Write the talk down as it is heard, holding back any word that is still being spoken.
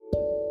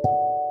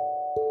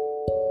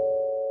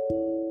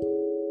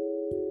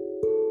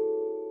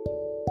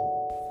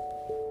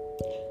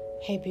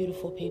Hey,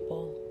 beautiful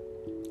people.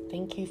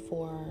 Thank you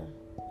for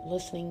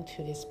listening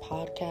to this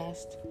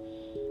podcast.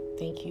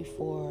 Thank you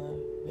for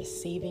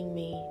receiving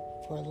me,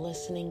 for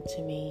listening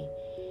to me,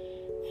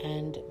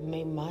 and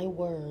may my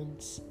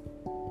words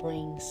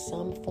bring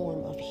some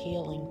form of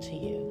healing to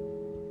you.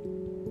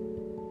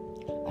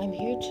 I'm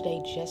here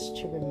today just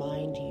to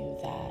remind you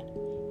that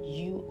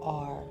you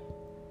are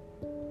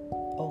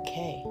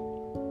okay.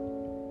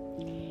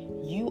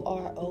 You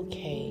are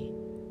okay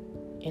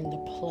in the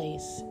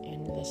place,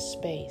 in the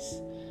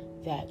space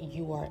that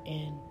you are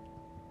in.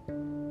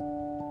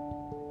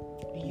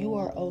 You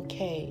are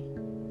okay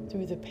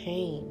through the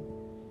pain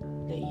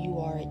that you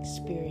are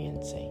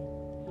experiencing.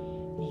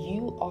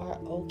 You are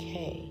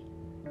okay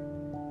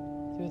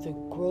through the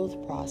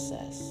growth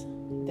process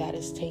that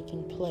is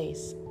taking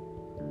place.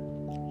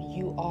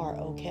 You are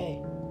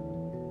okay.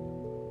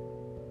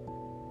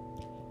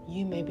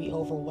 You may be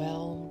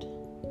overwhelmed.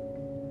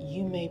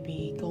 You may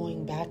be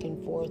going back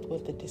and forth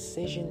with the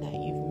decision that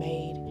you've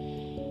made.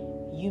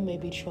 You may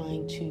be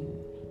trying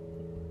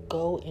to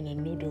go in a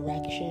new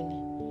direction.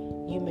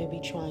 You may be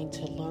trying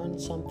to learn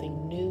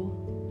something new.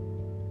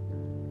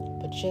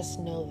 But just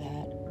know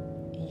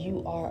that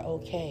you are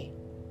okay.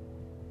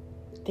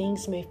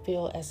 Things may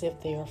feel as if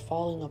they are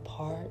falling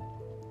apart.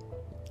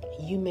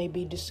 You may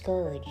be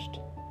discouraged.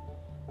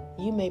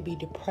 You may be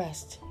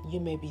depressed.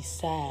 You may be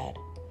sad.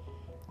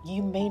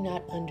 You may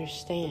not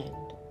understand.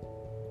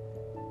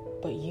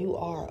 But you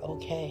are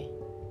okay.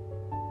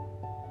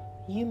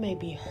 You may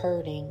be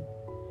hurting.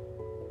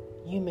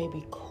 You may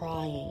be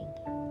crying.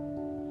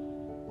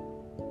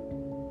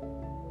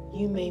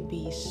 You may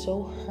be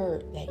so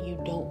hurt that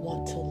you don't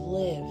want to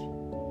live.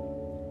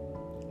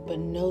 But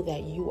know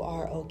that you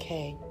are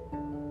okay.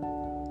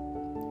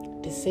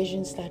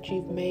 Decisions that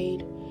you've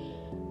made,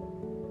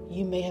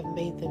 you may have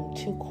made them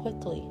too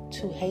quickly,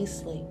 too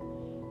hastily,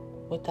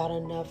 without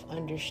enough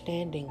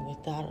understanding,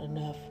 without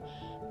enough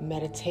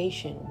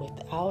meditation,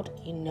 without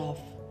enough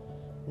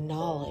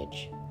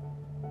knowledge.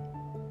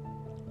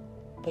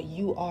 But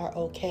you are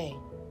okay.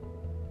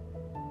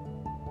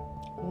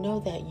 Know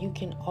that you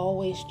can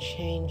always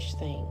change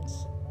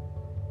things.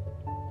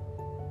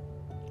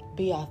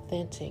 Be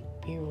authentic,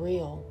 be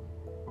real,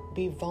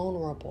 be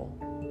vulnerable,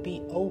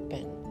 be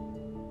open,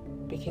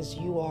 because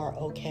you are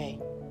okay.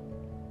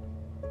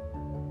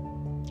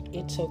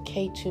 It's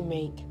okay to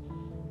make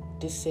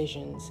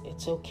decisions.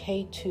 It's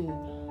okay to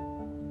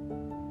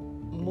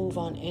move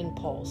on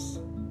impulse.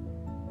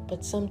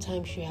 But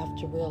sometimes you have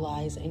to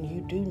realize, and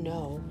you do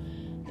know,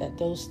 that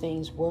those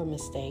things were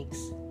mistakes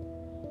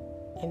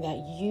and that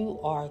you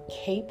are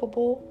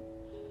capable,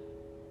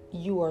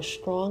 you are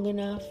strong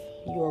enough,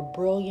 you are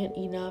brilliant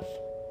enough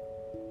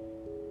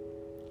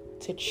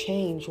to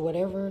change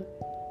whatever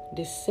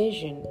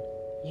decision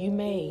you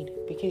made,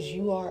 because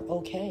you are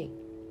okay.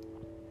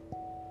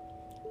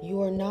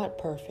 You are not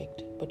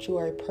perfect, but you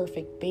are a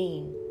perfect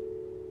being,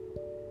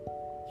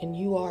 and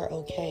you are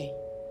okay.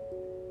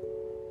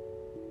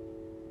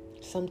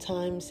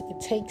 Sometimes it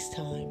takes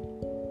time.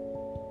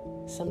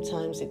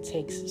 Sometimes it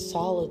takes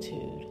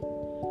solitude.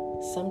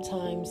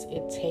 Sometimes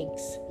it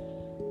takes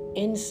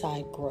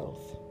inside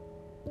growth.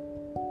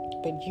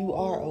 But you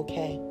are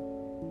okay.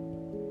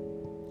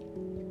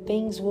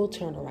 Things will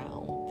turn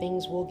around.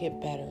 Things will get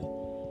better.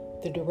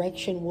 The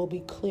direction will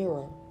be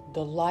clearer.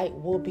 The light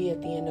will be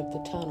at the end of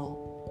the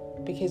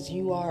tunnel, because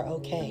you are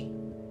okay.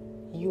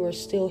 You are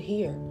still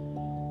here.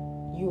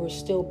 You are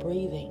still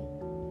breathing.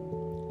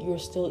 You are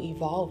still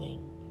evolving.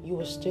 You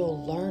are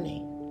still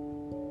learning,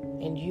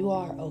 and you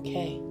are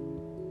okay.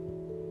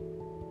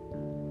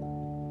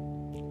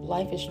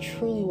 Life is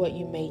truly what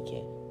you make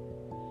it.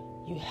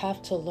 You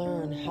have to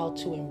learn how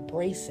to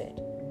embrace it,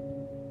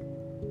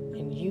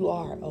 and you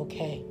are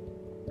okay.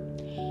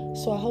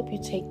 So I hope you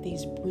take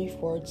these brief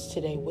words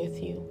today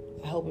with you.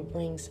 I hope it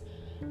brings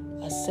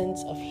a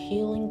sense of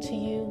healing to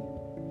you,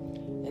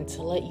 and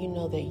to let you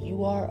know that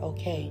you are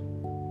okay.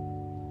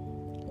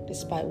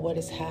 Despite what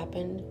has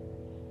happened,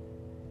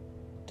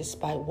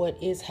 despite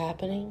what is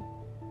happening,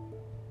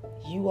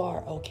 you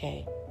are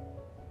okay.